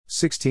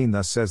16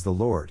 Thus says the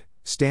Lord,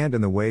 stand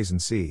in the ways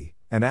and see,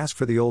 and ask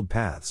for the old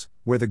paths,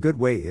 where the good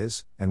way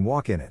is, and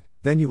walk in it,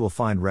 then you will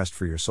find rest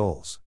for your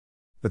souls.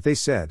 But they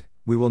said,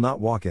 we will not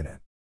walk in it.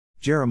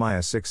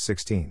 Jeremiah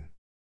 6:16.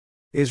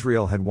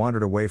 Israel had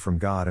wandered away from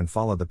God and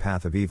followed the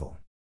path of evil.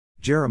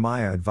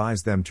 Jeremiah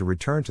advised them to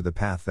return to the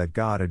path that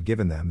God had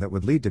given them that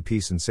would lead to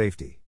peace and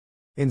safety.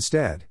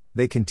 Instead,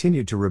 they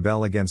continued to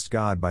rebel against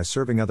God by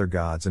serving other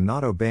gods and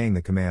not obeying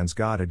the commands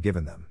God had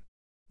given them.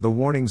 The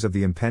warnings of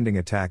the impending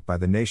attack by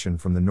the nation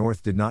from the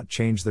north did not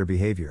change their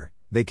behavior,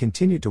 they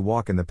continued to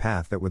walk in the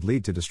path that would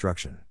lead to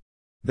destruction.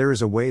 There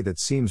is a way that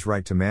seems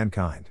right to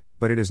mankind,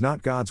 but it is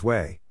not God's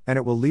way, and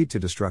it will lead to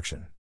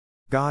destruction.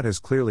 God has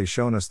clearly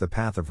shown us the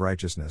path of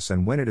righteousness,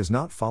 and when it is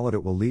not followed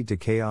it will lead to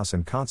chaos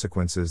and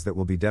consequences that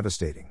will be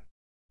devastating.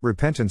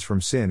 Repentance from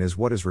sin is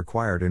what is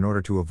required in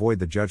order to avoid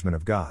the judgment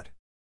of God.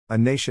 A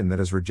nation that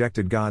has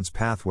rejected God's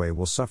pathway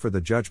will suffer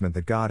the judgment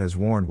that God has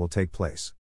warned will take place.